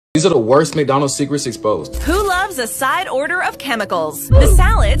These are the worst McDonald's secrets exposed. Who loves a side order of chemicals? The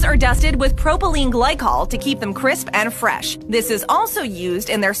salads are dusted with propylene glycol to keep them crisp and fresh. This is also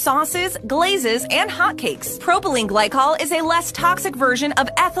used in their sauces, glazes, and hotcakes. Propylene glycol is a less toxic version of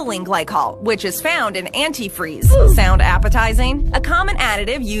ethylene glycol, which is found in antifreeze. Sound appetizing? A common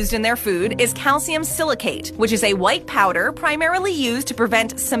additive used in their food is calcium silicate, which is a white powder primarily used to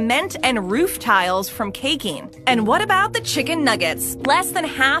prevent cement and roof tiles from caking. And what about the chicken nuggets? Less than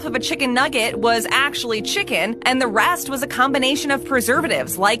half of a chicken nugget was actually chicken, and the rest was a combination of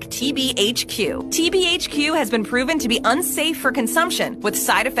preservatives like TBHQ. TBHQ has been proven to be unsafe for consumption, with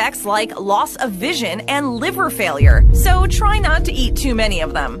side effects like loss of vision and liver failure. So try not to eat too many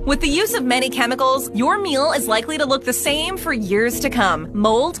of them. With the use of many chemicals, your meal is likely to look the same for years to come.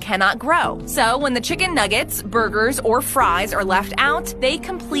 Mold cannot grow. So when the chicken nuggets, burgers, or fries are left out, they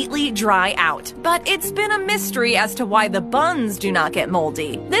completely dry out. But it's been a mystery as to why the buns do not get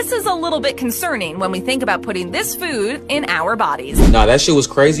moldy. This is a little bit concerning when we think about putting this food in our bodies. Nah, that shit was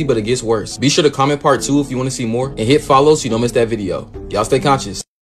crazy, but it gets worse. Be sure to comment part 2 if you want to see more, and hit follow so you don't miss that video. Y'all stay conscious.